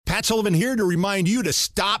Matt Sullivan here to remind you to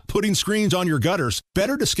stop putting screens on your gutters.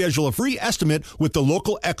 Better to schedule a free estimate with the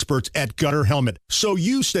local experts at Gutter Helmet so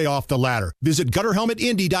you stay off the ladder. Visit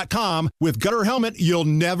GutterHelmetIndy.com. With Gutter Helmet, you'll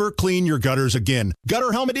never clean your gutters again.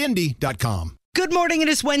 GutterHelmetIndy.com. Good morning. It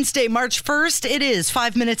is Wednesday, March 1st. It is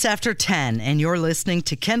 5 minutes after 10, and you're listening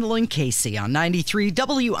to Kendall and Casey on 93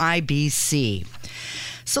 WIBC.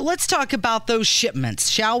 So let's talk about those shipments,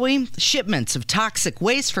 shall we? Shipments of toxic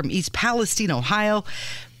waste from East Palestine, Ohio.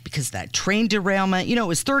 Because that train derailment, it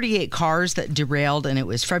was 38 cars that derailed, and it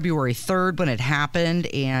was February 3rd when it happened,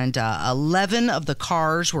 and 11 of the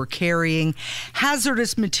cars were carrying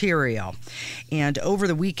hazardous material. And over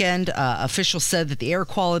the weekend, officials said that the air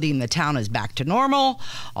quality in the town is back to normal,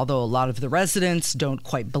 although a lot of the residents don't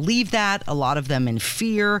quite believe that, a lot of them in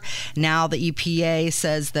fear. Now the EPA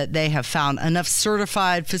says that they have found enough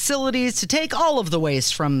certified facilities to take all of the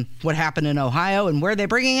waste from what happened in Ohio, and where are they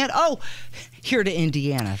bringing it? Here to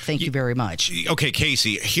Indiana. Thank you very much. Okay,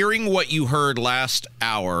 Casey, hearing what you heard last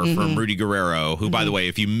hour from Rudy Guerrero, who, by the way,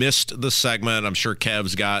 if you missed the segment, I'm sure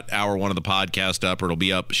Kev's got hour one of the podcast up, or it'll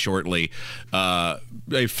be up shortly. A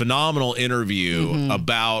phenomenal interview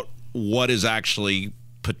about what is actually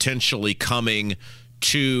potentially coming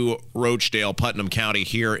to Roachdale, Putnam County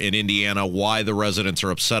here in Indiana, why the residents are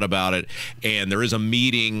upset about it. And there is a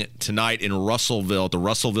meeting tonight in Russellville at the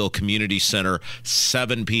Russellville Community Center,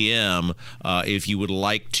 7 p.m. If you would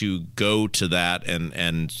like to go to that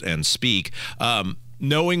and speak.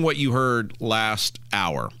 Knowing what you heard last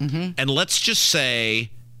hour, and let's just say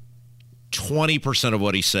 20% of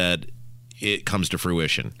what he said, it comes to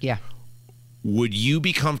fruition. Yeah. Would you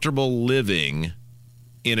be comfortable living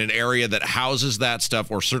in an area that houses that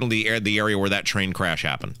stuff, or certainly the area where that train crash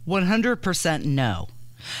happened? 100% no.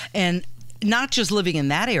 And not just living in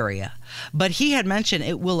that area, but he had mentioned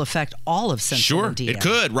it will affect all of Central Indiana. It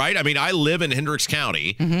could, right? I mean, I live in Hendricks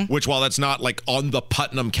County, which, while that's not like on the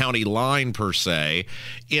Putnam County line per se,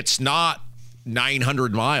 it's not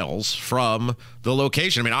 900 miles from the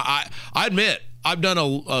location. I mean, I admit, I've done a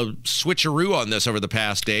switcheroo on this over the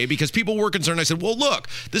past day because people were concerned. I said, well, look,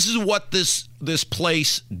 this is what this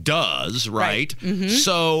place does, right?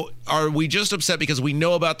 So are we just upset because we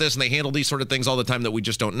know about this and they handle these sort of things all the time that we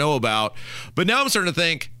just don't know about? But now I'm starting to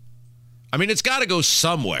think, I mean, it's got to go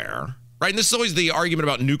somewhere, right? And this is always the argument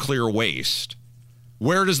about nuclear waste.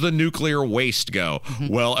 Where does the nuclear waste go?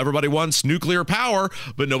 Well, everybody wants nuclear power,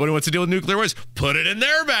 but nobody wants to deal with nuclear waste. Put it in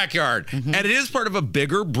their backyard. And it is part of a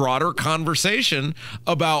bigger, broader conversation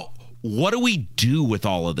about what do we do with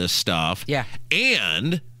all of this stuff? Yeah.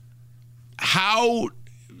 And how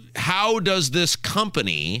does this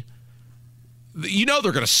company, they're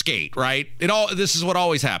going to skate, right? This is what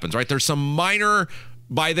always happens, right? There's some minor,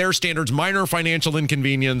 by their standards, minor financial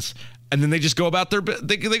inconvenience, and then they just go about their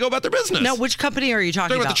they go about their business. Now, which company are you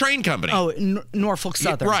talking about? The train company. Oh, Norfolk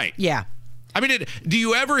Southern. Right. Yeah. I mean, do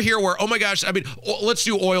you ever hear where, oh my gosh, I mean, let's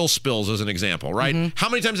do oil spills as an example, right? How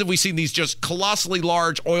many times have we seen these just colossally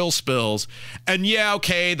large oil spills? And yeah,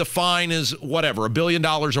 okay, the fine is whatever, $1 billion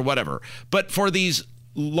or whatever. But for these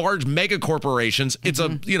large mega corporations, it's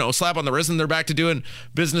a slap on the wrist, and they're back to doing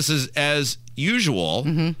businesses as usual.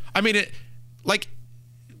 I mean,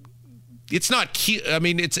 it's not key. I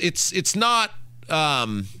mean, it's not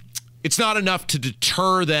enough to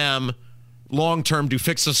deter them long-term to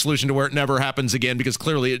fix a solution to where it never happens again, because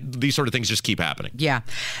clearly these sort of things just keep happening. Yeah.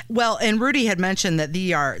 Well, and Rudy had mentioned that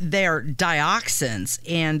they are dioxins,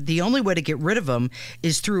 and the only way to get rid of them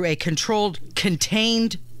is through a controlled,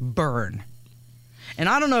 contained burn. And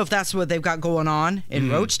I don't know if that's what they've got going on in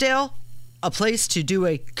Roachdale, a place to do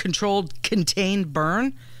a controlled, contained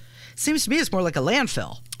burn. Seems to me it's more like a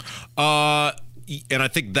landfill. And I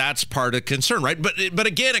think that's part of concern, right? But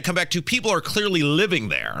again, it comes back to people are clearly living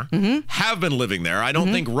there, have been living there. I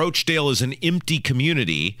don't think Roachdale is an empty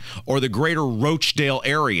community, or the greater Roachdale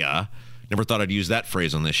area. Never thought I'd use that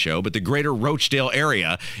phrase on this show, but the greater Roachdale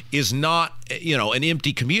area is not, an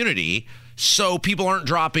empty community. So people aren't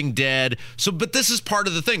dropping dead. But this is part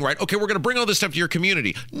of the thing, right? Okay, we're going to bring all this stuff to your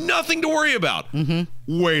community. Nothing to worry about.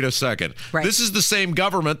 Wait a second. Right. This is the same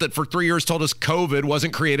government that for 3 years told us COVID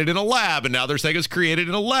wasn't created in a lab, and now they're saying it's created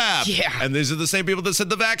in a lab. Yeah. And these are the same people that said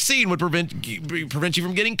the vaccine would prevent you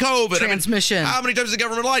from getting COVID. Transmission. I mean, how many times has the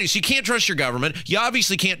government lied to you? So you can't trust your government. You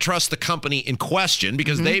obviously can't trust the company in question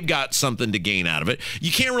because they've got something to gain out of it.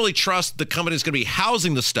 You can't really trust the company that's going to be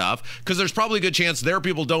housing the stuff because there's probably a good chance their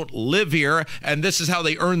people don't live here, and this is how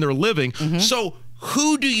they earn their living. So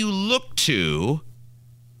who do you look to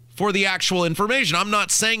for the actual information? I'm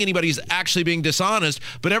not saying anybody's actually being dishonest,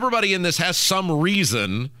 but everybody in this has some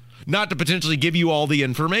reason not to potentially give you all the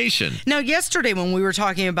information. Now, yesterday when we were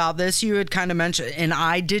talking about this, you had kind of mentioned, and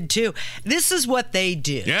I did too, this is what they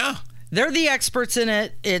do. Yeah. They're the experts in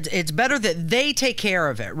it. It's better that they take care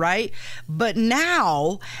of it, right? But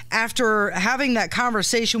now, after having that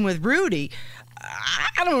conversation with Rudy,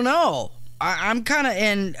 I don't know. I'm kind of,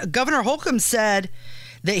 and Governor Holcomb said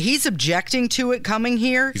that he's objecting to it coming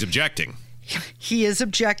here. He's objecting. He is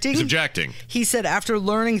objecting. He's objecting. He said after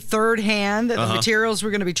learning third hand that the materials were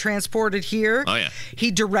going to be transported here,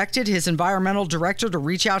 he directed his environmental director to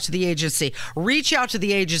reach out to the agency. Reach out to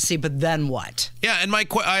the agency, but then what? Yeah, and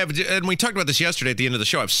and we talked about this yesterday at the end of the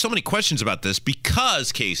show. I have so many questions about this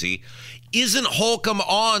because, Casey, isn't Holcomb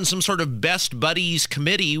on some sort of best buddies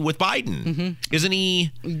committee with Biden? Isn't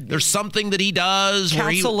he? There's something that he does.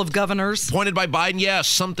 Council of Governors. Appointed by Biden, yes.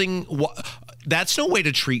 Something. That's no way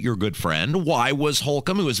to treat your good friend. Why was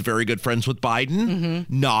Holcomb, who was very good friends with Biden,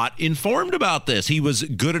 not informed about this? He was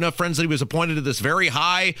good enough friends that he was appointed to this very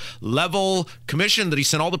high-level commission that he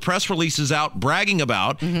sent all the press releases out bragging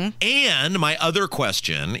about. And my other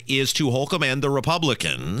question is to Holcomb and the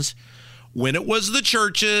Republicans. When it was the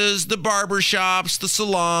churches, the barbershops, the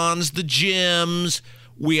salons, the gyms,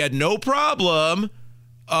 we had no problem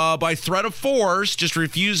by threat of force, just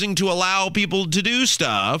refusing to allow people to do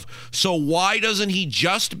stuff. So why doesn't he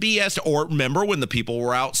just BS? Or remember when the people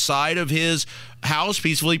were outside of his house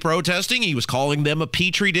peacefully protesting, he was calling them a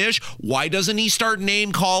petri dish. Why doesn't he start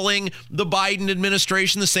name calling the Biden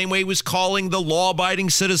administration the same way he was calling the law-abiding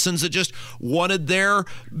citizens that just wanted their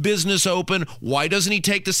business open? Why doesn't he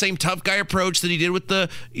take the same tough guy approach that he did with the,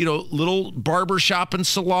 little barbershop and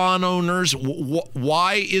salon owners?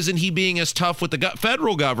 Why isn't he being as tough with the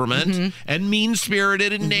federal government and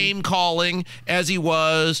mean-spirited and name calling as he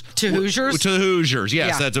was to Hoosiers? To Hoosiers,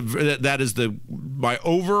 yes. Yeah. That is my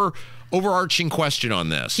overarching question on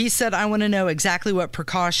this. He said, I want to know exactly what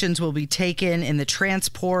precautions will be taken in the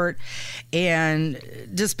transport and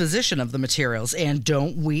disposition of the materials. And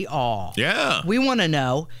don't we all? Yeah. We want to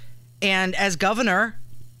know. And as governor,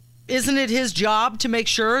 isn't it his job to make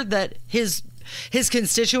sure that his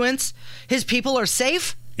constituents, his people are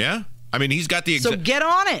safe? Yeah. I mean, he's got the... So get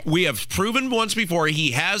on it. We have proven once before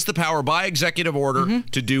he has the power by executive order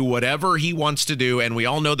to do whatever he wants to do. And we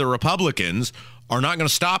all know the Republicans are not going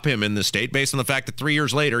to stop him in this state based on the fact that 3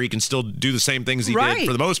 years later he can still do the same things he did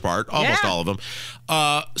for the most part, almost all of them.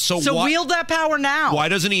 So wield that power now. Why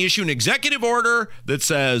doesn't he issue an executive order that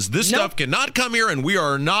says this stuff cannot come here and we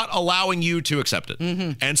are not allowing you to accept it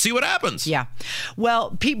and see what happens? Yeah.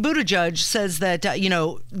 Well, Pete Buttigieg says that,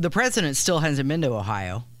 the president still hasn't been to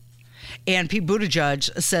Ohio. And Pete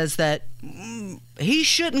Buttigieg says that he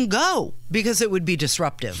shouldn't go because it would be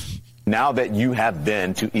disruptive. Now that you have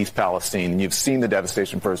been to East Palestine and you've seen the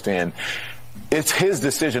devastation firsthand, it's his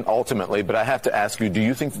decision ultimately, but I have to ask you, do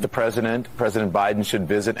you think that President Biden should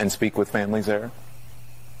visit and speak with families there?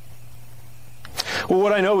 Well,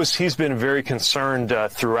 what I know is he's been very concerned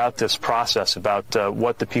throughout this process about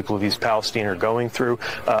what the people of East Palestine are going through.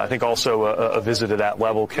 I think also a visit at that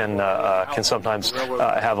level can sometimes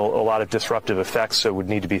have a lot of disruptive effects, so would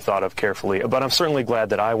need to be thought of carefully. But I'm certainly glad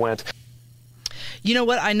that I went. You know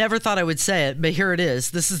what? I never thought I would say it, but here it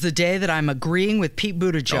is. This is the day that I'm agreeing with Pete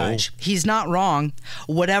Buttigieg. He's not wrong.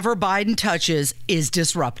 Whatever Biden touches is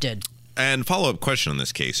disrupted. And follow-up question on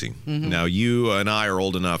this, Casey. Now, you and I are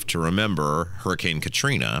old enough to remember Hurricane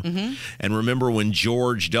Katrina and remember when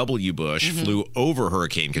George W. Bush flew over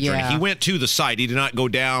Hurricane Katrina. Yeah. He went to the site. He did not go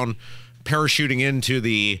down parachuting into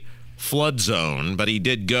the flood zone, but he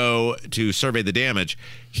did go to survey the damage.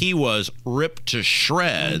 He was ripped to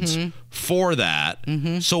shreds for that.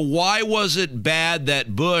 So why was it bad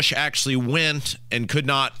that Bush actually went and could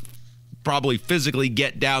not probably physically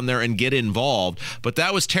get down there and get involved? But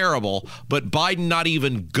that was terrible. But Biden not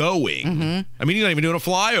even going. I mean, he's not even doing a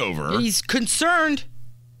flyover. He's concerned.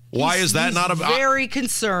 Why is that not very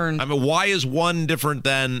concerned? I mean, why is one different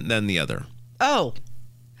than the other? Oh,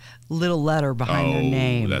 little letter behind their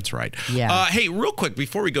name. That's right. Yeah. Hey, real quick,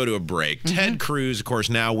 before we go to a break, Ted Cruz, of course,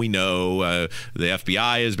 now we know the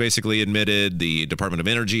FBI has basically admitted, the Department of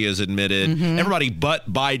Energy has admitted, everybody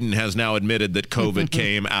but Biden has now admitted that COVID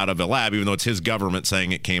came out of a lab, even though it's his government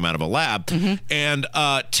saying it came out of a lab. And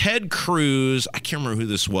Ted Cruz, I can't remember who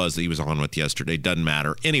this was that he was on with yesterday, doesn't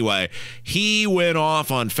matter. Anyway, he went off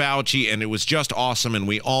on Fauci, and it was just awesome, and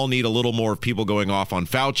we all need a little more of people going off on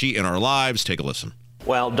Fauci in our lives. Take a listen.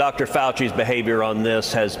 Well, Dr. Fauci's behavior on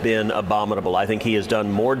this has been abominable. I think he has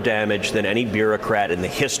done more damage than any bureaucrat in the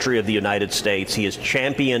history of the United States. He has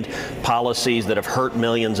championed policies that have hurt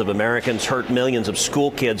millions of Americans, hurt millions of school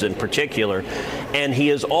kids in particular. And he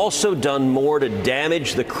has also done more to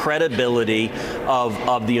damage the credibility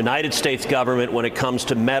of the United States government when it comes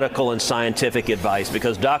to medical and scientific advice,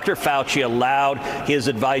 because Dr. Fauci allowed his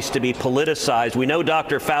advice to be politicized. We know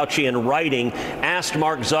Dr. Fauci in writing asked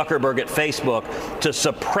Mark Zuckerberg at Facebook to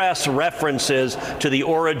suppress references to the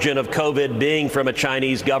origin of COVID being from a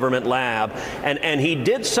Chinese government lab. And he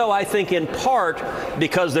did so, I think, in part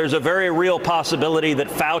because there's a very real possibility that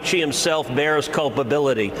Fauci himself bears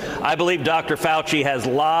culpability. I believe Dr. Fauci has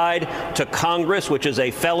lied to Congress, which is a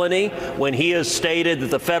felony, when he has stated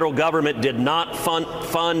that the federal government did not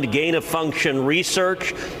fund gain-of-function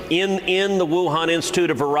research in the Wuhan Institute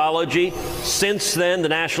of Virology. Since then, the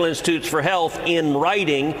National Institutes for Health, in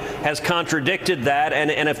writing, has contradicted that.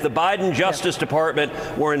 And if the Biden Justice Department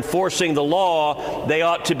were enforcing the law, they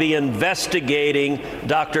ought to be investigating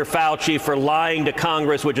Dr. Fauci for lying to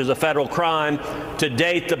Congress, which is a federal crime. To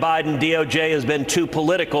date, the Biden DOJ has been too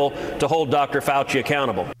political to hold Dr. Fauci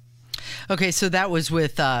accountable. Okay, so that was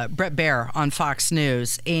with Brett Baier on Fox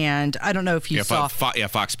News, and I don't know if you saw...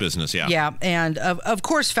 Fox Business, yeah. Yeah, and of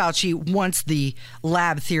course Fauci wants the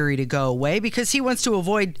lab theory to go away because he wants to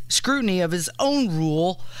avoid scrutiny of his own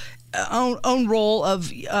role of,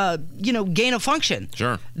 gain of function.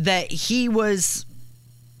 Sure. That he was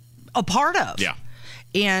a part of. Yeah.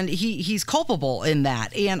 And he's culpable in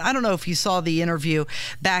that. And I don't know if you saw the interview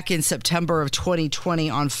back in September of 2020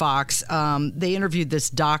 on Fox. They interviewed this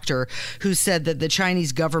doctor who said that the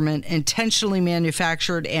Chinese government intentionally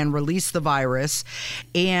manufactured and released the virus.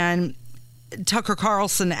 And Tucker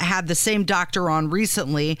Carlson had the same doctor on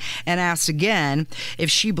recently and asked again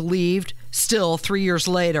if she believed, still 3 years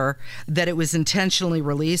later, that it was intentionally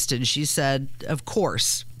released. And she said, of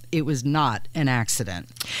course. It was not an accident.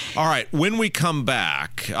 All right. When we come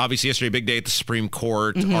back, obviously yesterday, big day at the Supreme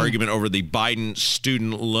Court, argument over the Biden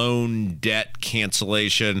student loan debt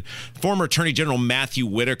cancellation. Former Attorney General Matthew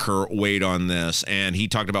Whitaker weighed on this, and he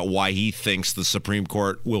talked about why he thinks the Supreme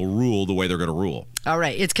Court will rule the way they're going to rule. All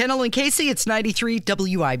right. It's Kendall and Casey. It's 93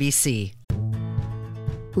 WIBC.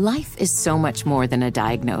 Life is so much more than a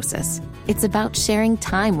diagnosis. It's about sharing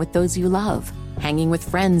time with those you love, hanging with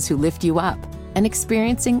friends who lift you up, and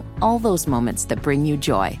experiencing all those moments that bring you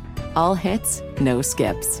joy. All hits, no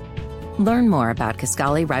skips. Learn more about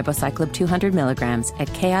Kisqali Ribociclib 200 milligrams at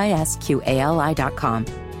KISQALI.com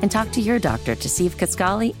and talk to your doctor to see if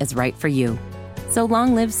Kisqali is right for you. So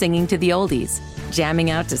long live singing to the oldies,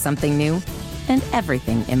 jamming out to something new, and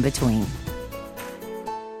everything in between.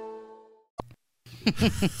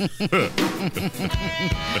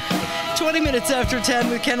 20 minutes after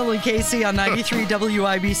 10 with Kendall and Casey on 93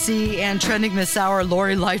 WIBC, and trending this hour,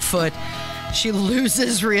 Lori Lightfoot. She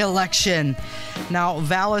loses re-election. Now,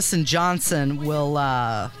 Vallis and Johnson will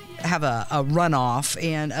have a runoff,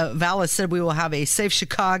 and Vallis said we will have a safe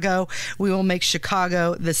Chicago. We will make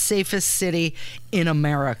Chicago the safest city in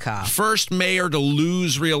America. First mayor to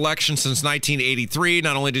lose re-election since 1983.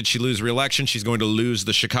 Not only did she lose re-election, she's going to lose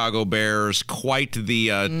the Chicago Bears. Quite the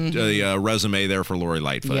resume there for Lori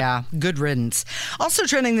Lightfoot. Yeah, good riddance. Also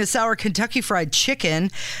trending this hour, Kentucky Fried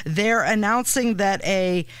Chicken. They're announcing that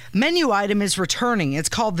a menu item is returning. It's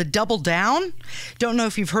called the Double Down. Don't know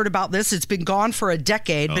if you've heard about this. It's been gone for a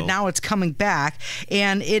decade, but now it's coming back.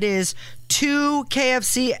 And it is 2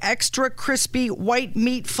 KFC extra crispy white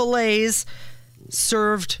meat fillets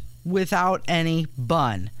served without any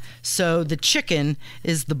bun. So the chicken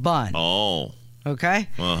is the bun. Oh. Okay?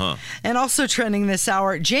 Uh-huh. And also trending this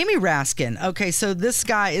hour, Jamie Raskin. Okay, so this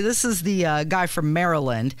is the guy from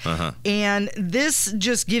Maryland. Uh-huh. And this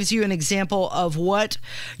just gives you an example of what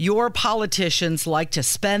your politicians like to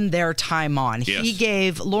spend their time on. Yes. He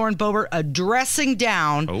gave Lauren Boebert a dressing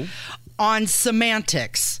down on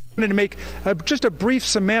semantics. I wanted to make just a brief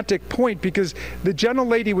semantic point because the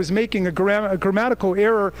gentlelady was making a grammatical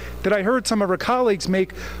error that I heard some of her colleagues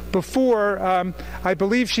make before. I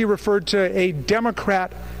believe she referred to a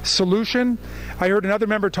Democrat solution. I heard another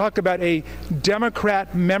member talk about a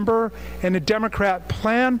Democrat member and a Democrat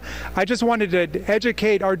plan. I just wanted to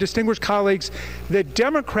educate our distinguished colleagues that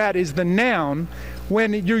Democrat is the noun.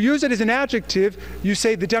 When you use it as an adjective, you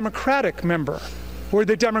say the Democratic member, or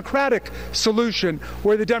the Democratic solution,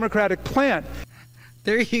 or the Democratic plan.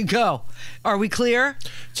 There you go. Are we clear?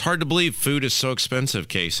 It's hard to believe food is so expensive,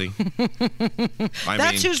 Casey.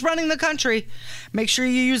 That's who's running the country. Make sure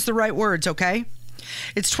you use the right words, okay?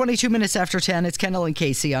 It's 22 minutes after 10. It's Kendall and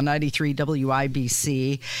Casey on 93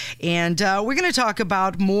 WIBC. And we're going to talk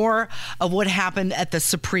about more of what happened at the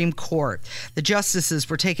Supreme Court. The justices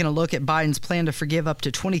were taking a look at Biden's plan to forgive up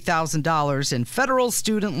to $20,000 in federal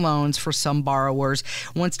student loans for some borrowers.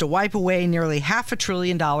 Wants to wipe away nearly $500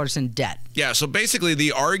 billion in debt. Yeah, so basically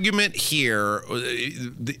the argument here,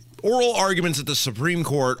 the oral arguments at the Supreme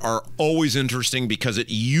Court are always interesting because it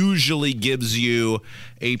usually gives you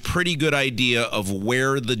a pretty good idea of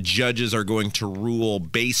where the judges are going to rule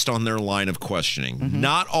based on their line of questioning. Mm-hmm.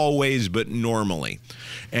 Not always, but normally.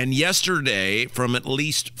 And yesterday, from at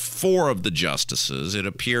least 4 of the justices, it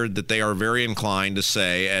appeared that they are very inclined to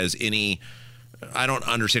say, as any... I don't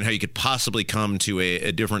understand how you could possibly come to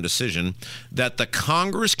a different decision, that the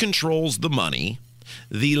Congress controls the money.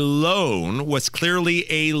 The loan was clearly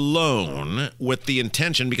a loan with the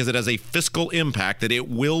intention, because it has a fiscal impact, that it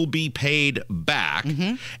will be paid back.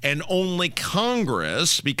 Mm-hmm. And only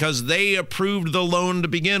Congress, because they approved the loan to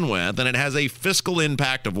begin with, and it has a fiscal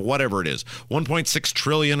impact of whatever it is, 1.6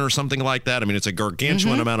 trillion or something like that. I mean, it's a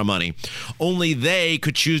gargantuan amount of money. Only they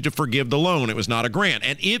could choose to forgive the loan. It was not a grant.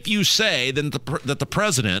 And if you say then that the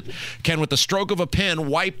president can, with the stroke of a pen,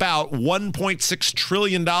 wipe out $1.6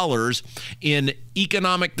 trillion in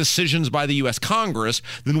economic decisions by the U.S. Congress,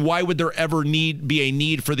 then why would there ever be a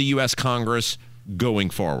need for the U.S. Congress going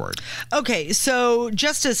forward? Okay, so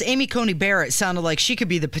Justice Amy Coney Barrett sounded like she could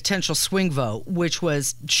be the potential swing vote, which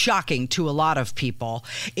was shocking to a lot of people.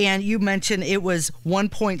 And you mentioned it was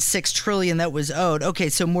 $1.6 trillion that was owed. Okay,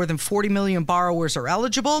 so more than 40 million borrowers are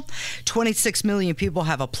eligible. 26 million people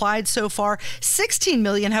have applied so far. 16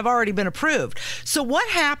 million have already been approved. So what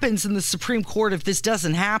happens in the Supreme Court if this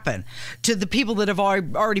doesn't happen to the people that have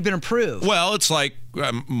already been approved? Well, it's like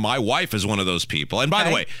my wife is one of those people. And by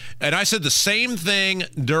the way, and I said the same thing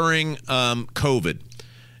during COVID.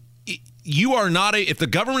 You are not if the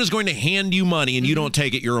government is going to hand you money and you don't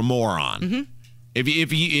take it, you're a moron. Mm-hmm.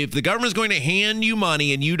 If the government is going to hand you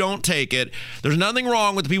money and you don't take it, there's nothing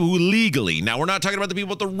wrong with the people who legally. Now, we're not talking about the people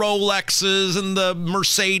with the Rolexes and the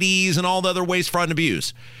Mercedes and all the other waste, fraud, and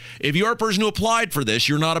abuse. If you're a person who applied for this,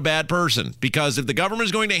 you're not a bad person, because if the government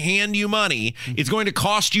is going to hand you money, it's going to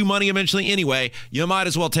cost you money eventually anyway. You might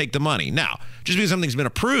as well take the money. Now, just because something's been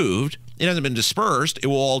approved, it hasn't been dispersed, it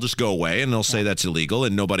will all just go away, and they'll say that's illegal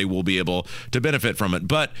and nobody will be able to benefit from it.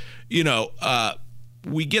 But,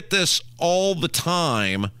 we get this all the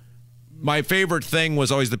time. My favorite thing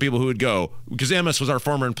was always the people who would go, because MS was our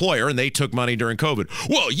former employer and they took money during COVID.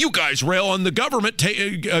 Well, you guys rail on the government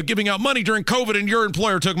giving out money during COVID and your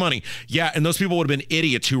employer took money. Yeah, and those people would have been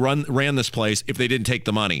idiots who ran this place if they didn't take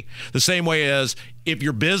the money. The same way as if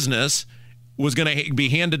your business was going to be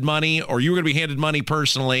handed money, or you were going to be handed money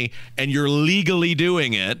personally, and you're legally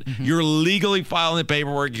doing it, you're legally filing the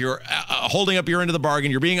paperwork, you're holding up your end of the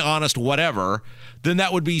bargain, you're being honest, whatever, then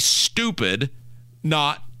that would be stupid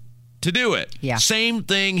not to do it. Yeah. Same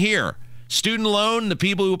thing here. Student loan, the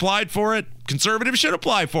people who applied for it, conservatives should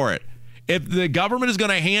apply for it. If the government is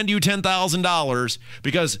going to hand you $10,000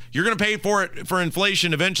 because you're going to pay for it for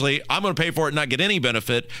inflation eventually, I'm going to pay for it and not get any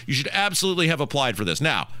benefit, you should absolutely have applied for this.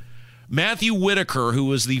 Now, Matthew Whitaker, who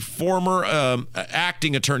was the former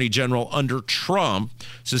acting attorney general under Trump,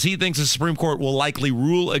 says he thinks the Supreme Court will likely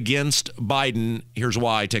rule against Biden. Here's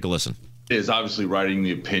why. Take a listen. Is obviously writing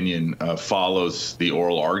the opinion follows the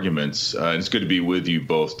oral arguments. And it's good to be with you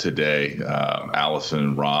both today, Allison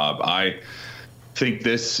and Rob. I think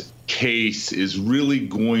this case is really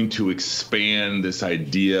going to expand this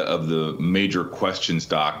idea of the major questions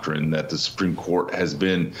doctrine that the Supreme Court has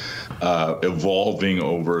been evolving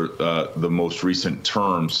over the most recent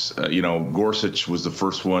terms. Gorsuch was the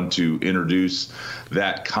first one to introduce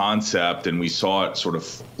that concept, and we saw it sort of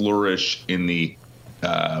flourish in the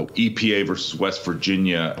EPA versus West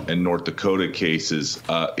Virginia and North Dakota cases.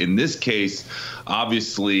 In this case,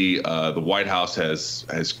 obviously, the White House has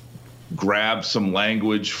grabbed some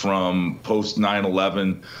language from post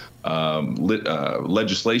 9/11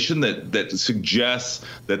 legislation that suggests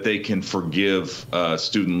that they can forgive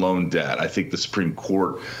student loan debt. I think the Supreme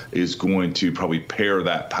Court is going to probably pare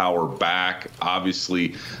that power back.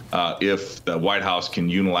 Obviously, if the White House can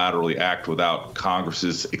unilaterally act without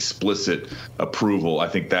Congress's explicit approval, I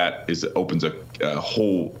think that opens a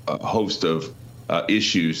whole host of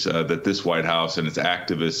issues that this White House and its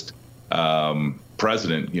activist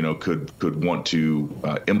president, could want to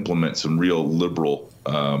implement some real liberal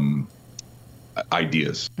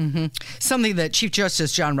ideas. Mm-hmm. Something that Chief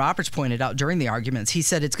Justice John Roberts pointed out during the arguments. He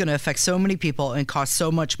said it's going to affect so many people and cost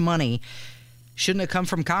so much money Shouldn't it come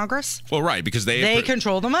from Congress? Well, right, because they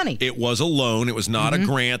control the money. It was a loan. It was not a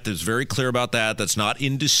grant. It's very clear about that. That's not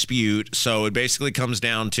in dispute. So it basically comes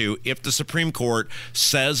down to if the Supreme Court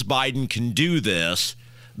says Biden can do this,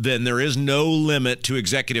 then there is no limit to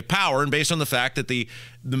executive power. And based on the fact that the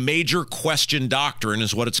major question doctrine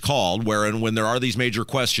is what it's called, wherein when there are these major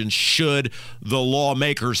questions, should the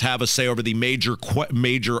lawmakers have a say over the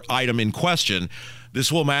major item in question, this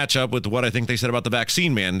will match up with what I think they said about the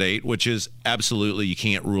vaccine mandate, which is absolutely you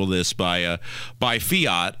can't rule this by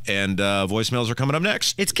fiat. And voicemails are coming up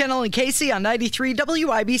next. It's Kendall and Casey on 93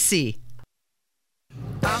 WIBC.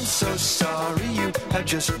 I'm so sorry you have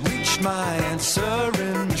just reached my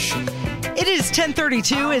answering machine. It is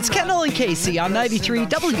 10:32. It's Kendall and Casey on 93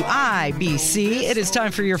 WIBC. It is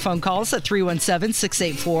time for your phone calls at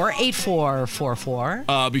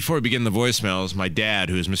 317-684-8444. Before we begin the voicemails, my dad,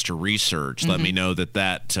 who is Mr. Research, let me know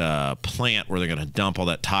that plant where they're going to dump all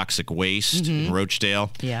that toxic waste in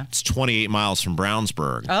Rochdale, it's 28 miles from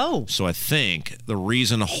Brownsburg. Oh. So I think the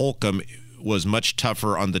reason Holcomb was much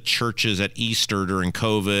tougher on the churches at Easter during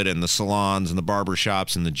COVID and the salons and the barber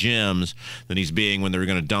shops and the gyms than he's being when they're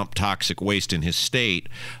going to dump toxic waste in his state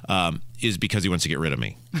is because he wants to get rid of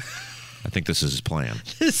me. I think this is his plan.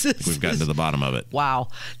 We've gotten to the bottom of it. Wow.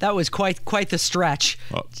 That was quite the stretch.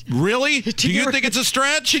 Really? Do you think it's a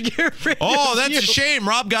stretch? Oh, that's a shame.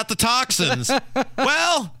 Rob got the toxins.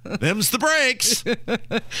 Well, them's the breaks.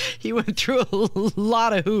 He went through a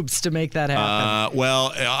lot of hoops to make that happen.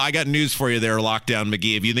 Well, I got news for you there, Lockdown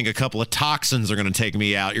McGee. If you think a couple of toxins are going to take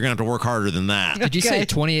me out, you're going to have to work harder than that. Did you say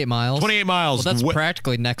 28 miles? 28 miles. Well, that's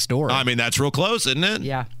practically next door. I mean, that's real close, isn't it?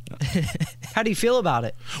 Yeah. How do you feel about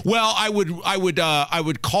it? Well, I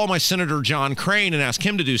would call my Senator John Crane and ask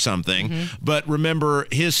him to do something. But remember,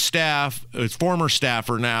 his staff, his former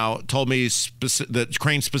staffer now, told me that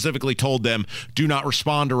Crane specifically told them, do not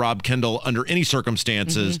respond to Rob Kendall under any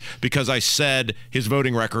circumstances because I said his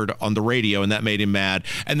voting record on the radio, and that made him mad.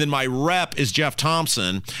 And then my rep is Jeff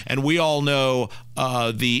Thompson, and we all know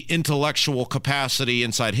the intellectual capacity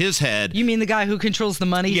inside his head. You mean the guy who controls the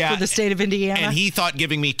money for the state of Indiana? And he thought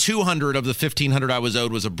giving me 200 of the 1,500 I was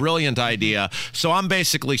owed was a brilliant idea. So I'm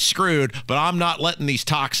basically screwed, but I'm not letting these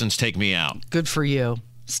toxins take me out. Good for you.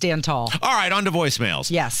 Stand tall. All right, on to voicemails.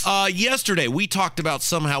 Yes. Yesterday, we talked about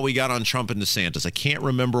somehow we got on Trump and DeSantis. I can't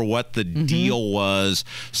remember what the deal was.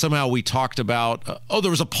 Somehow we talked about, there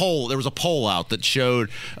was a poll. There was a poll out that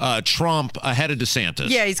showed Trump ahead of DeSantis.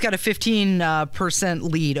 Yeah, he's got a 15%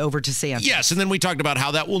 lead over DeSantis. Yes, and then we talked about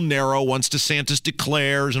how that will narrow once DeSantis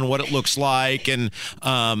declares and what it looks like and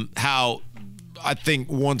how I think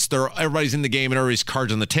once everybody's in the game and everybody's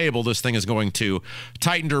cards on the table, this thing is going to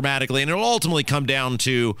tighten dramatically, and it'll ultimately come down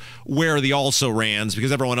to where the also-rans,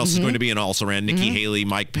 because everyone else is going to be an also-ran. Nikki Haley,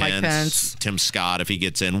 Mike Pence, Tim Scott if he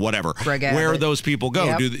gets in, whatever. Where those people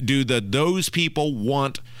go. Yep. Do those people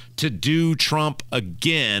want to do Trump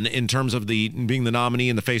again in terms of being the nominee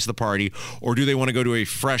in the face of the party, or do they want to go to a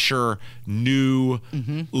fresher, new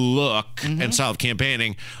look and style of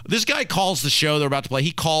campaigning? This guy calls the show they're about to play.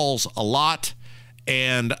 He calls a lot.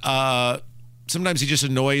 And sometimes he just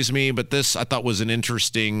annoys me, but this I thought was an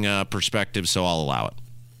interesting perspective, so I'll allow it.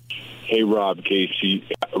 Hey, Rob, Casey.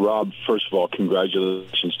 Rob, first of all,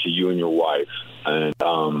 congratulations to you and your wife. And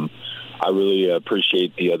I really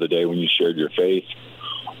appreciate the other day when you shared your faith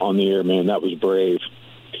on the air, man. That was brave.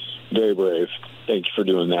 Very brave. Thank you for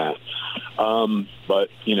doing that. But,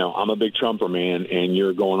 I'm a big Trumper, man, and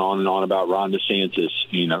you're going on and on about Ron DeSantis.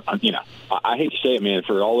 I hate to say it, man,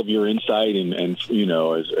 for all of your insight and as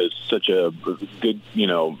such a good,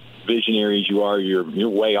 visionary as you are, you're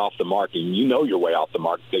way off the mark, and you're way off the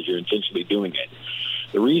mark because you're intentionally doing it.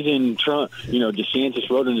 The reason Trump, DeSantis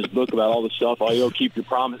wrote in his book about all the stuff, keep your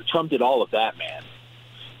promise. Trump did all of that, man.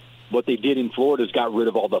 What they did in Florida is got rid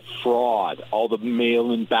of all the fraud, all the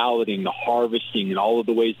mail-in balloting, the harvesting, and all of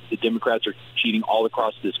the ways that the Democrats are cheating all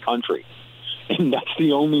across this country. And that's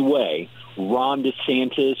the only way Ron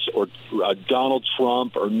DeSantis or Donald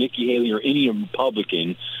Trump or Nikki Haley or any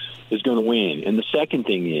Republican is going to win. And the second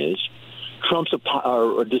thing is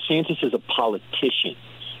DeSantis is a politician.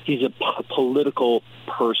 He's a political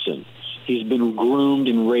person. He's been groomed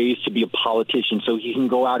and raised to be a politician so he can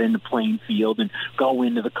go out into Plainfield and go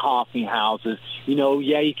into the coffee houses.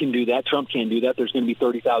 You can do that. Trump can't do that. There's going to be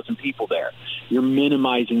 30,000 people there. You're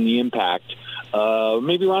minimizing the impact.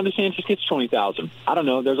 Maybe Ron DeSantis gets 20,000. I don't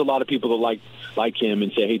know. There's a lot of people that like him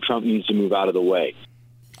and say, hey, Trump needs to move out of the way.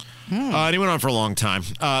 And he went on for a long time.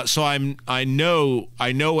 So I know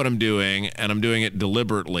what I'm doing, and I'm doing it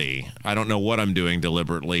deliberately. I don't know what I'm doing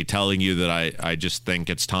deliberately, telling you that I just think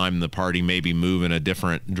it's time the party maybe move in a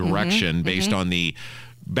different direction based on the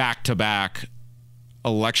back-to-back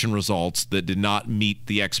election results that did not meet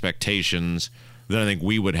the expectations that I think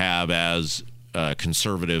we would have as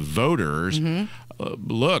conservative voters.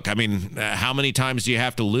 Look, I mean, how many times do you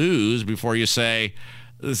have to lose before you say,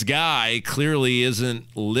 this guy clearly isn't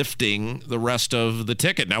lifting the rest of the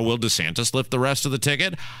ticket? Now, will DeSantis lift the rest of the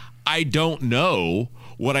ticket? I don't know.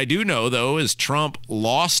 What I do know, though, is Trump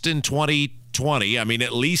lost in 2020. I mean,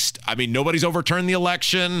 nobody's overturned the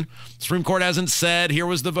election. Supreme Court hasn't said, here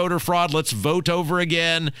was the voter fraud, let's vote over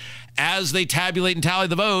again. As they tabulate and tally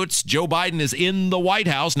the votes, Joe Biden is in the White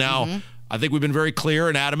House. Now, I think we've been very clear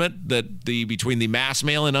and adamant that between the mass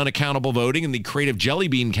mail-in unaccountable voting and the creative jelly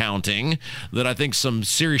bean counting, that I think some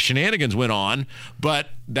serious shenanigans went on. But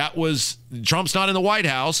Trump's not in the White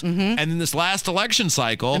House. And in this last election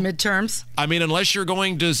cycle, the midterms, I mean, unless you're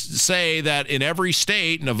going to say that in every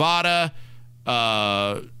state, Nevada,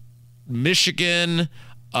 Michigan,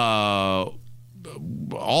 all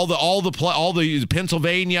the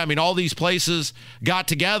Pennsylvania, I mean, all these places got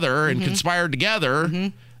together and conspired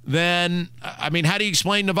together. Then, I mean, how do you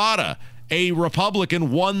explain Nevada? A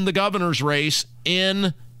Republican won the governor's race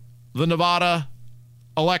in the Nevada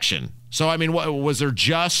election. So, I mean, was there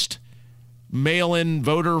just mail-in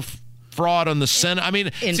voter fraud on the Senate? I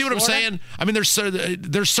mean, see what I'm saying? I mean, there's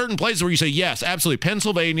certain places where you say, yes, absolutely.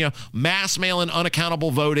 Pennsylvania, mass mail-in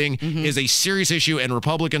unaccountable voting is a serious issue, and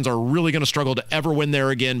Republicans are really going to struggle to ever win there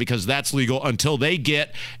again because that's legal until they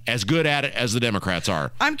get as good at it as the Democrats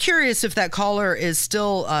are. I'm curious if that caller is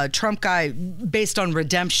still a Trump guy based on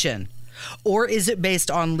redemption. Or is it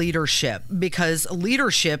based on leadership? Because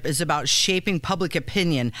leadership is about shaping public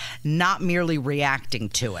opinion, not merely reacting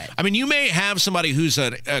to it. I mean, you may have somebody who's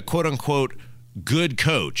a quote unquote good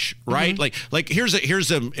coach, right? Like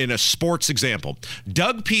here's in a sports example.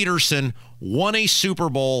 Doug Peterson won a Super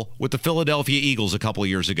Bowl with the Philadelphia Eagles a couple of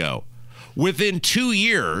years ago. Within 2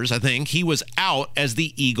 years, I think, he was out as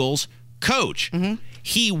the Eagles coach.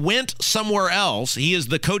 He went somewhere else. He is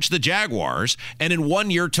the coach of the Jaguars, and in 1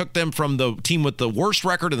 year took them from the team with the worst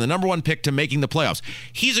record and the number one pick to making the playoffs.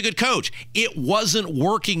 He's a good coach. It wasn't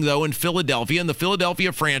working, though, in Philadelphia, and the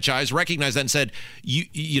Philadelphia franchise recognized that and said,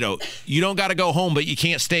 you don't got to go home, but you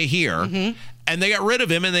can't stay here. And they got rid of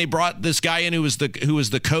him, and they brought this guy in who was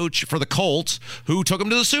the coach for the Colts, who took him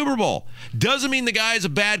to the Super Bowl. Doesn't mean the guy is a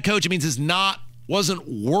bad coach. It means wasn't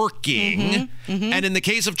working. And in the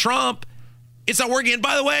case of Trump, it's not working. And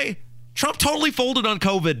by the way, Trump totally folded on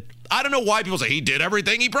COVID. I don't know why people say he did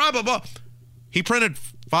everything. He printed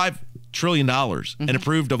 $5 trillion and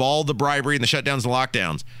approved of all the bribery and the shutdowns and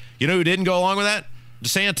lockdowns. You know who didn't go along with that?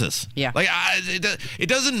 DeSantis. Yeah. It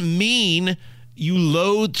doesn't mean you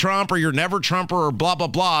loathe Trump or you're never Trumper or blah, blah,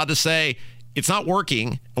 blah to say it's not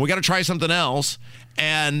working and we got to try something else.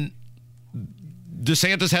 And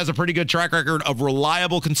DeSantis has a pretty good track record of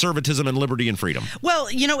reliable conservatism and liberty and freedom. Well,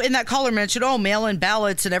 and that caller mentioned, mail-in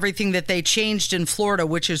ballots and everything that they changed in Florida,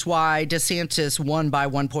 which is why DeSantis won by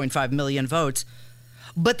 1.5 million votes.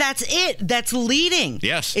 But that's it. That's leading.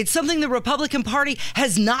 Yes. It's something the Republican Party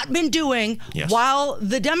has not been doing while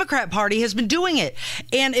the Democrat Party has been doing it.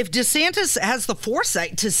 And if DeSantis has the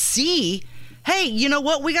foresight to see, hey, you know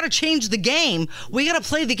what? We got to change the game. We got to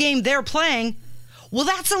play the game they're playing. Well,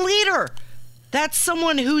 that's a leader. That's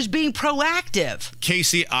someone who's being proactive.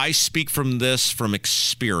 Casey, I speak from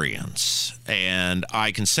experience, and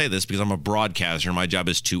I can say this because I'm a broadcaster. My job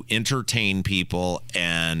is to entertain people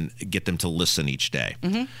and get them to listen each day.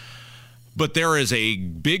 But there is a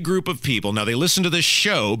big group of people. Now, they listen to this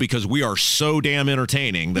show because we are so damn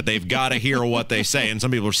entertaining that they've got to hear what they say, and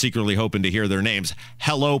some people are secretly hoping to hear their names.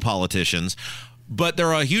 Hello, politicians. But there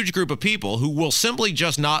are a huge group of people who will simply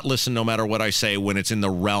just not listen no matter what I say when it's in the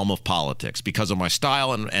realm of politics because of my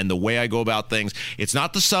style and the way I go about things. It's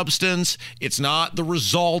not the substance. It's not the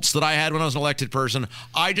results that I had when I was an elected person.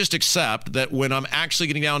 I just accept that when I'm actually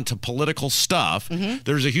getting down to political stuff,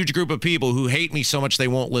 there's a huge group of people who hate me so much they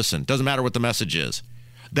won't listen. Doesn't matter what the message is.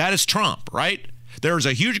 That is Trump, right? There's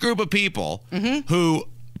a huge group of people who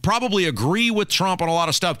probably agree with Trump on a lot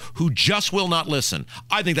of stuff who just will not listen.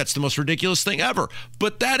 I think that's the most ridiculous thing ever.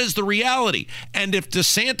 But that is the reality. And if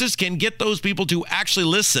DeSantis can get those people to actually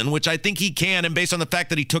listen, which I think he can, and based on the fact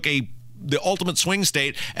that he took the ultimate swing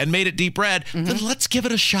state and made it deep red, then let's give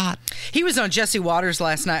it a shot. He was on Jesse Waters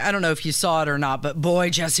last night. I don't know if you saw it or not, but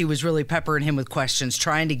boy, Jesse was really peppering him with questions,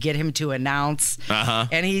 trying to get him to announce.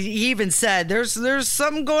 And he even said, there's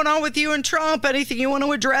something going on with you and Trump. Anything you want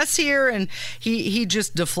to address here? And he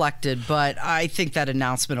just deflected. But I think that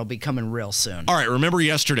announcement will be coming real soon. All right, remember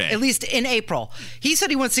yesterday. At least in April. He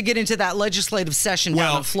said he wants to get into that legislative session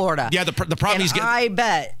down in Florida. Yeah, the problem I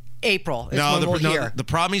bet April is when we'll hear. The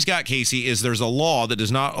problem he's got, Casey, is there's a law that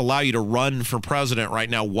does not allow you to run for president right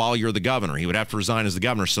now while you're the governor. He would have to resign as the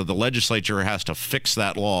governor, so the legislature has to fix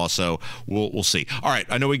that law. So we'll see. All right,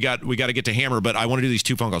 I know we got to get to Hammer, but I want to do these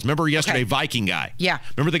 2 phone calls. Remember yesterday, Viking guy? Yeah.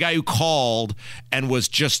 Remember the guy who called and was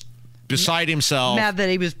just beside himself? Mad that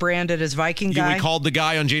he was branded as Viking guy? We called the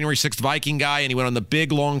guy on January 6th Viking guy, and he went on the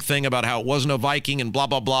big, long thing about how it wasn't a Viking and blah,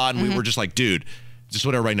 blah, blah, and we were just like, dude, just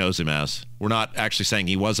what everybody knows him as. We're not actually saying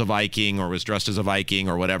he was a Viking or was dressed as a Viking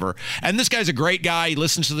or whatever. And this guy's a great guy. He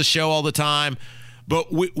listens to the show all the time. But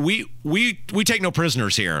we take no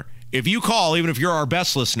prisoners here. If you call, even if you're our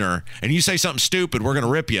best listener, and you say something stupid, we're going to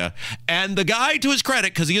rip you. And the guy, to his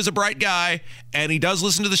credit, because he is a bright guy, and he does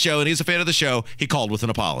listen to the show, and he's a fan of the show, he called with an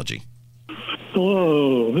apology.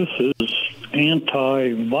 Hello, this is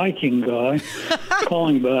anti-Viking guy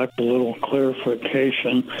calling back a little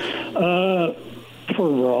clarification. For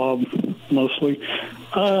Rob, mostly.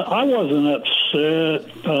 I wasn't upset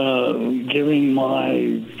giving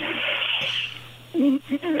my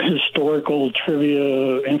historical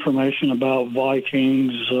trivia information about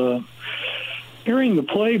Vikings. Hearing the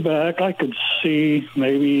playback, I could see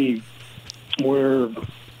maybe where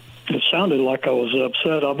it sounded like I was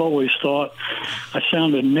upset. I've always thought I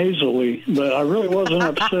sounded nasally, but I really wasn't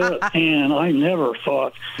upset, and I never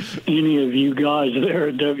thought any of you guys there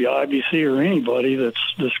at WIBC or anybody that's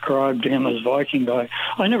described him as Viking guy,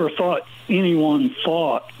 I never thought anyone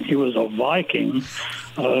thought he was a Viking.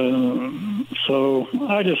 So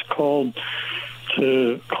I just called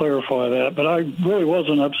to clarify that, but I really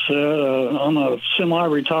wasn't upset. I'm a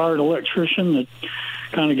semi-retired electrician that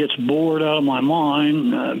kind of gets bored out of my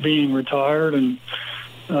mind being retired, and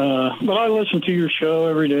but I listen to your show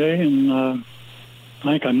every day, and I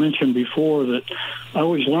think I mentioned before that I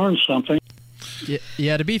always learn something.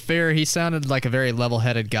 Yeah, to be fair, he sounded like a very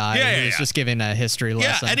level-headed guy. He was just giving a history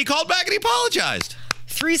lesson. Yeah, and he called back and he apologized.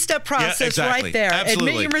 3-step process right there. Absolutely.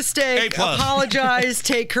 Admit your mistake, apologize,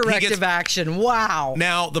 take corrective action. Wow.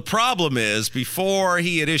 Now, the problem is, before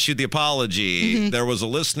he had issued the apology, there was a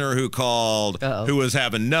listener who called who was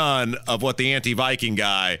having none of what the anti-Viking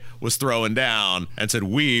guy was throwing down and said,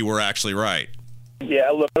 we were actually right. Yeah,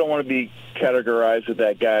 look, I don't want to be categorized with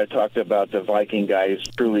that guy who talked about the Viking guy is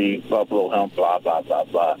truly Buffalo Hump, blah, blah, blah,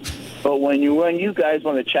 blah. But when you guys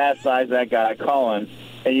want to chastise that guy, Colin,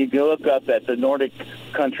 and you go look up that the Nordic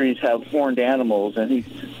countries have horned animals, and he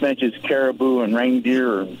mentions caribou and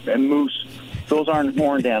reindeer and moose. Those aren't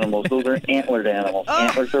horned animals. Those are antlered animals.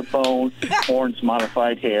 Antlers are bone, horns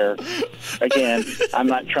modified hair. Again, I'm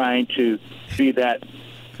not trying to be that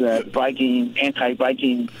Viking,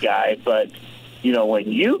 anti-Viking guy, but, you know,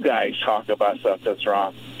 when you guys talk about stuff that's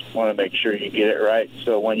wrong, I want to make sure you get it right.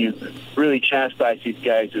 So when you really chastise these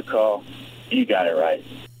guys who call, you got it right.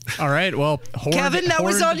 All right, well, Kevin, that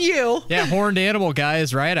was on you. Yeah, horned animal guy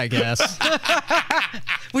is right, I guess.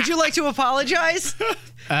 Would you like to apologize?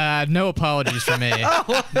 No apologies from me.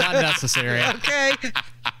 Not necessary. Okay.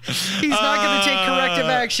 He's not going to take corrective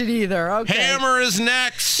action either. Okay. Hammer is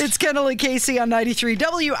next. It's Kendall and Casey on 93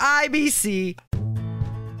 WIBC.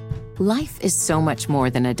 Life is so much more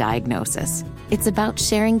than a diagnosis. It's about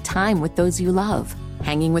sharing time with those you love,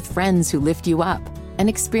 hanging with friends who lift you up, and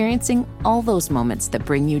experiencing all those moments that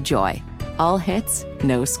bring you joy. All hits,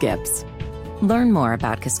 no skips. Learn more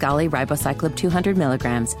about Kisqali Ribociclib 200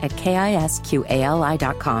 milligrams at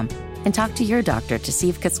KISQALI.com and talk to your doctor to see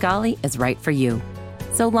if Kisqali is right for you.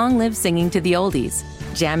 So long live singing to the oldies,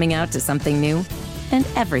 jamming out to something new, and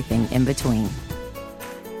everything in between.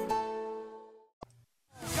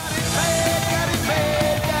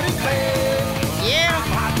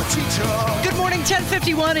 Good morning,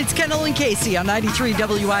 10:51. It's Kendall and Casey on 93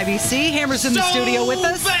 WIBC. Hammer's in the studio with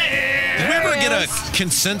us. Did we ever get a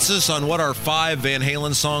consensus on what our 5 Van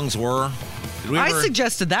Halen songs were? I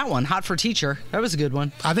suggested that one, Hot for Teacher. That was a good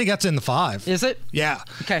one. I think that's in the 5. Is it? Yeah.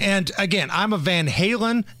 Okay. And again, I'm a Van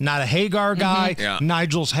Halen, not a Hagar guy. Yeah.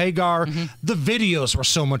 Nigel's Hagar. The videos were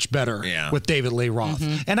so much better with David Lee Roth.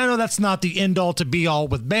 And I know that's not the end-all to be-all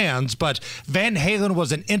with bands, but Van Halen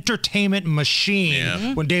was an entertainment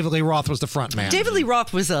machine when David Lee Roth was the front man. David Lee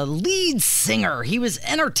Roth was a lead singer. He was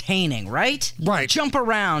entertaining, right? Right. Jump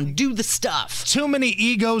around, do the stuff. Too many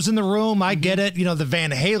egos in the room. I get it. You know, the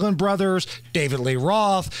Van Halen brothers, David Lee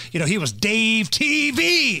Roth, you know, he was Dave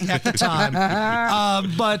TV at the time.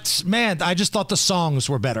 But, man, I just thought the songs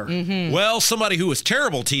were better. Well, somebody who was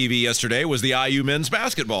terrible TV yesterday was the IU men's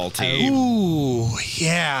basketball team. Ooh,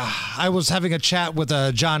 yeah. I was having a chat with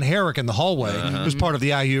John Herrick in the hallway, who's part of the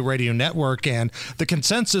IU radio network, and the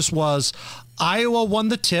consensus was Iowa won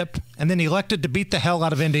the tip and then elected to beat the hell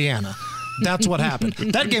out of Indiana. That's what happened.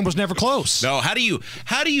 That game was never close. No, how do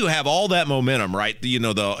you have all that momentum, right?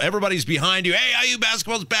 Everybody's behind you. Hey, IU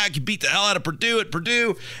basketball's back. You beat the hell out of Purdue at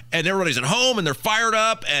Purdue, and everybody's at home and they're fired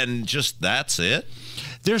up, and just that's it.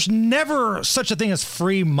 There's never such a thing as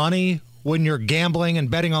free money when you're gambling and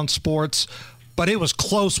betting on sports. But it was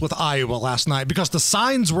close with Iowa last night because the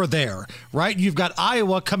signs were there, right? You've got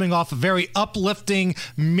Iowa coming off a very uplifting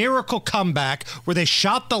miracle comeback where they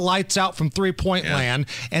shot the lights out from three-point land,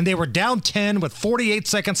 and they were down 10 with 48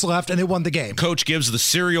 seconds left, and they won the game. Coach gives the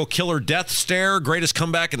serial killer death stare, greatest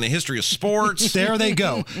comeback in the history of sports. There they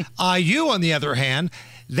go. IU, on the other hand,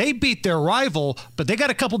 they beat their rival, but they got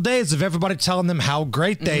a couple days of everybody telling them how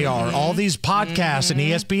great they are. All these podcasts and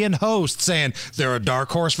ESPN hosts saying they're a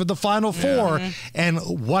dark horse for the Final Four. And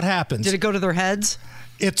what happens? Did it go to their heads?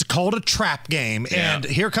 It's called a trap game. And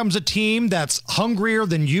here comes a team that's hungrier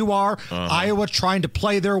than you are. Iowa trying to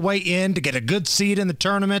play their way in to get a good seed in the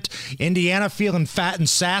tournament. Indiana feeling fat and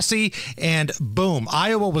sassy. And boom,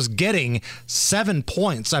 Iowa was getting 7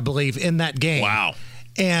 points, I believe, in that game. Wow.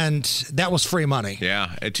 And that was free money.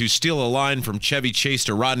 Yeah. And to steal a line from Chevy Chase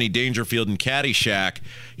to Rodney Dangerfield in Caddyshack,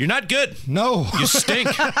 you're not good. No. You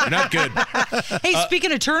stink. You're not good. Hey,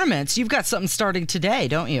 speaking of tournaments, you've got something starting today,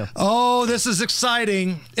 don't you? Oh, this is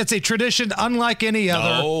exciting. It's a tradition unlike any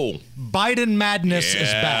other. Oh. Biden Madness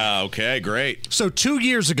is back. Yeah, okay, great. So 2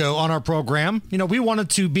 years ago on our program, we wanted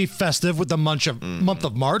to be festive with the month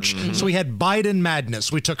of March. So we had Biden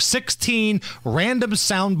Madness. We took 16 random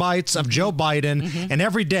sound bites of Joe Biden, and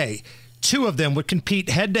every day, 2 of them would compete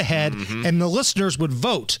head-to-head, and the listeners would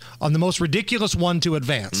vote on the most ridiculous one to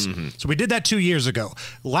advance. So we did that 2 years ago.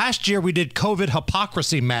 Last year, we did COVID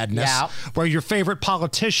Hypocrisy Madness, where your favorite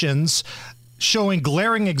politicians showing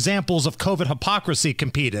glaring examples of COVID hypocrisy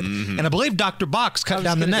competed. And I believe Dr. Box cut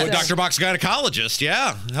down the nets. Well, Dr. Box, gynecologist,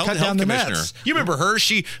 cut down the nets. You remember her?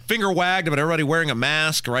 She finger wagged about everybody wearing a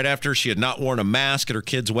mask right after she had not worn a mask at her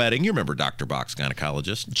kid's wedding. You remember Dr. Box,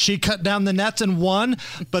 gynecologist. She cut down the nets and won.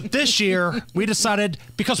 But this year, we decided,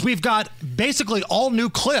 because we've got basically all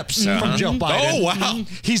new clips from Joe Biden. Oh, wow.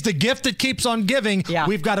 He's the gift that keeps on giving.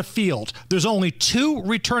 We've got a field. There's only 2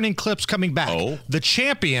 returning clips coming back. The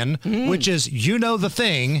champion, which is You Know the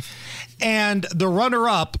Thing, and the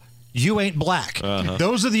runner-up, You Ain't Black.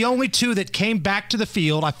 Those are the only 2 that came back to the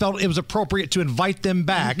field. I felt it was appropriate to invite them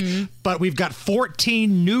back, but we've got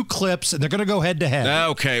 14 new clips, and they're going to go head-to-head.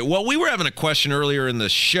 Okay. Well, we were having a question earlier in the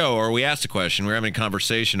show, or we asked a question. We were having a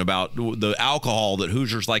conversation about the alcohol that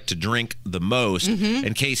Hoosiers like to drink the most,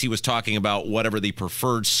 and Casey was talking about whatever the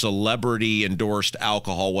preferred celebrity-endorsed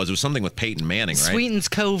alcohol was. It was something with Peyton Manning, right? Sweetens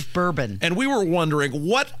Cove Bourbon. And we were wondering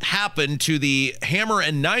what happened to the Hammer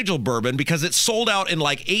and Nigel bourbon, because it sold out in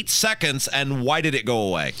like 8 seconds, and why did it go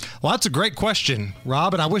away? Well, that's a great question,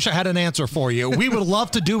 Rob, and I wish I had an answer for you. We would love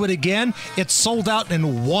to do it again. It's sold out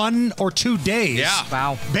in 1 or 2 days. Yeah.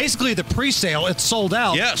 Wow. Basically, the pre-sale, it's sold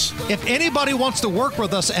out. Yes. If anybody wants to work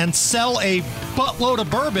with us and sell a buttload of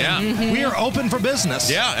bourbon, we are open for business.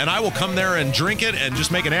 Yeah, and I will come there and drink it and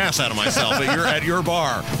just make an ass out of myself at your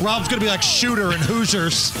bar. Rob's going to be like Shooter in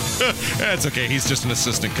Hoosiers. That's okay. He's just an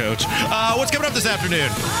assistant coach. What's coming up this afternoon?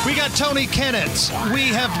 We got Tony Kennett.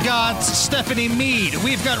 We have got Stephanie Mead.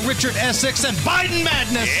 We've got Richard Essex and Biden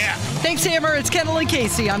Madness. Yeah. Thanks, Hammer. It's Kendall and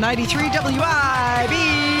Casey on 93 WIBC.